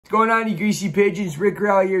Going on, you greasy pigeons? Rick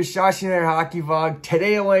Rowell here, Sussy and our hockey vlog.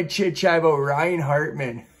 Today I want to chit-chat about Ryan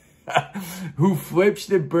Hartman, who flips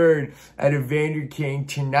the bird at Evander Kane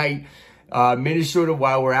tonight. Minnesota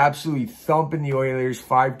Wild were absolutely thumping the Oilers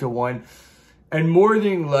 5-1. And more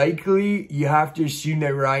than likely, you have to assume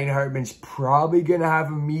that Ryan Hartman's probably going to have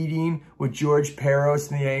a meeting with George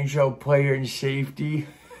Peros and the NHL player and safety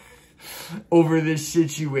over this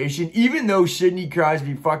situation. Even though Sidney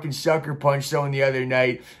Crosby fucking sucker punched someone the other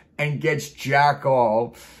night and gets jack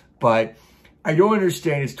all. But I don't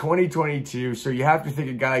understand. It's 2022, so you have to think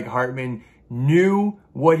a guy like Hartman knew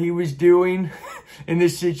what he was doing in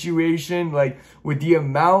this situation. Like, with the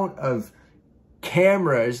amount of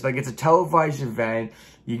cameras, like, it's a televised event,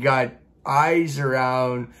 you got eyes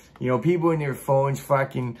around, you know, people in their phones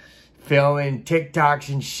fucking filming TikToks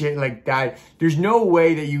and shit like that. There's no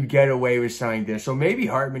way that you get away with something like this. So maybe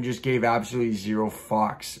Hartman just gave absolutely zero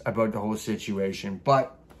fucks about the whole situation.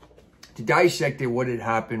 But to dissect it, what had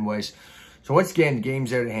happened was, so once again, the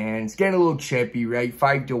game's out of hand. It's getting a little chippy, right?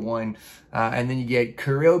 5-1. And then you get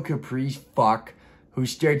Kirill Kapriz's fuck, who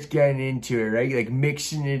starts getting into it, right? Like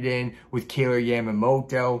mixing it in with Kailer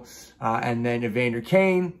Yamamoto. And then Evander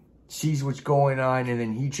Kane sees what's going on, and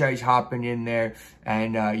then he tries hopping in there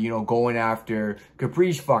and, you know, going after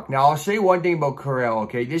Kapriz's fuck. Now, I'll say one thing about Kirill,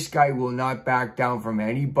 okay? This guy will not back down from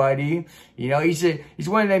anybody. You know, he's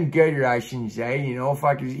one of them good Russians, eh? You know,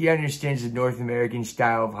 fuck, he understands the North American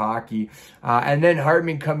style of hockey. And then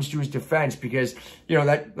Hartman comes to his defense because, you know,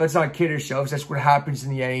 let's not kid ourselves. That's what happens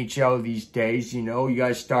in the NHL these days. You know, you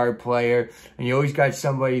got a star player, and you always got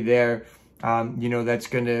somebody there, you know, that's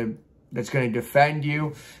gonna defend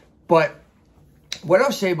you. But what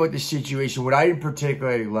I'll say about this situation, what I didn't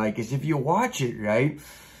particularly like, is if you watch it, right,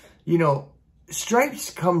 you know, Stripes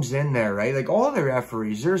comes in there, right? Like, all the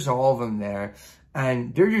referees, there's all of them there,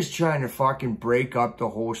 and they're just trying to fucking break up the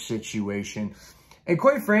whole situation. And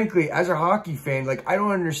quite frankly, as a hockey fan, like, I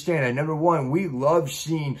don't understand it. Number one, we love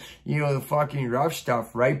seeing, you know, the fucking rough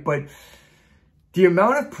stuff, right? But the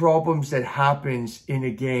amount of problems that happens in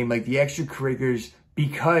a game, like the extracurriculars,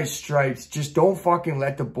 because Stripes just don't fucking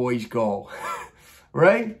let the boys go,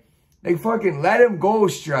 right? Like, fucking let them go,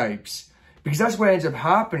 Stripes. Because that's what ends up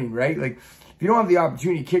happening, right? Like, if you don't have the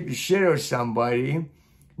opportunity to kick the shit out of somebody,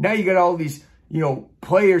 now you got all these, you know,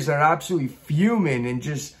 players that are absolutely fuming and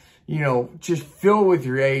just, you know, just filled with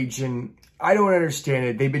rage. And I don't understand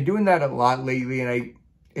it. They've been doing that a lot lately, and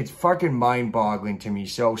it's fucking mind-boggling to me.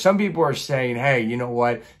 So some people are saying, hey, you know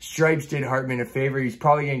what? Stripes did Hartman a favor. He's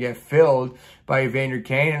probably going to get filled by Evander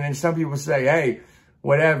Kane. And then some people say, hey,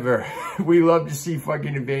 whatever. We love to see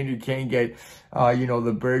fucking Evander Kane get, you know,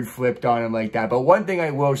 the bird flipped on him like that. But one thing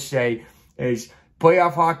I will say is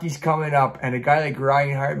playoff hockey's coming up. And a guy like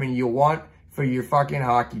Ryan Hartman, you want for your fucking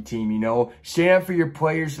hockey team, you know? Stand up for your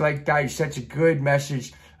players like that. It's such a good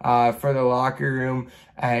message for the locker room.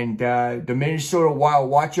 And the Minnesota Wild,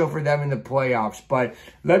 watch out for them in the playoffs. But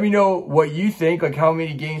let me know what you think, like how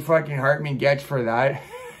many games fucking Hartman gets for that.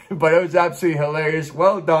 But it was absolutely hilarious.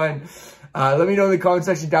 Well done. Let me know in the comment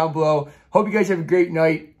section down below. Hope you guys have a great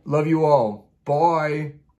night. Love you all. Bye.